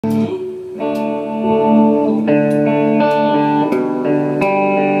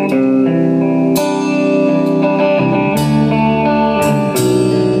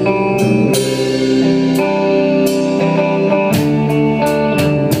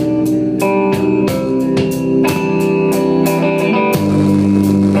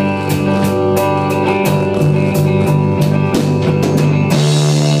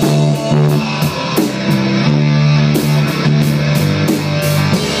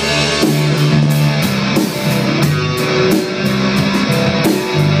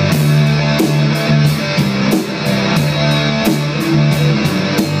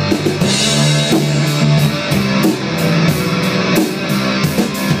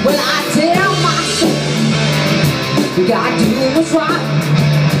Well, I tell myself we gotta do what's right.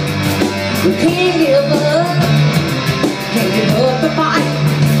 We can't give up, can't give up the fight.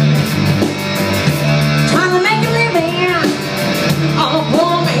 Trying to make a living on a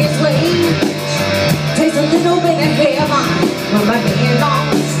poor man's wage. Takes a little bit of heaven when my hand on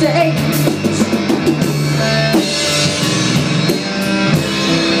the stage.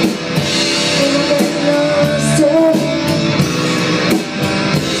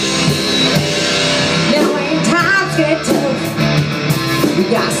 You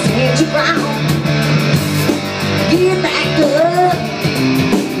gotta stand your ground. Get back up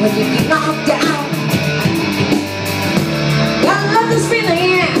when you get knocked down. Gotta love this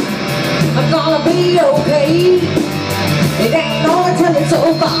feeling, I'm gonna be okay. It ain't over till it's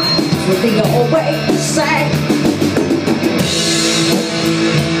over, that's what they always say.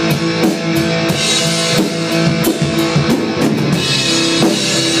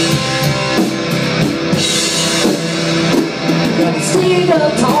 Stand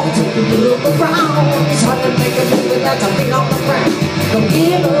up tall, take a look around. It's hard to make a move without jumping on the ground. Don't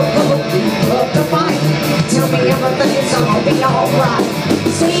give up the fight. Tell me everything's gonna be alright.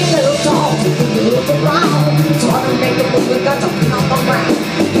 Stand up tall, take a look around. It's hard to make a move without jumping on the ground.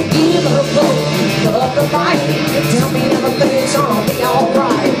 Don't give up the fight.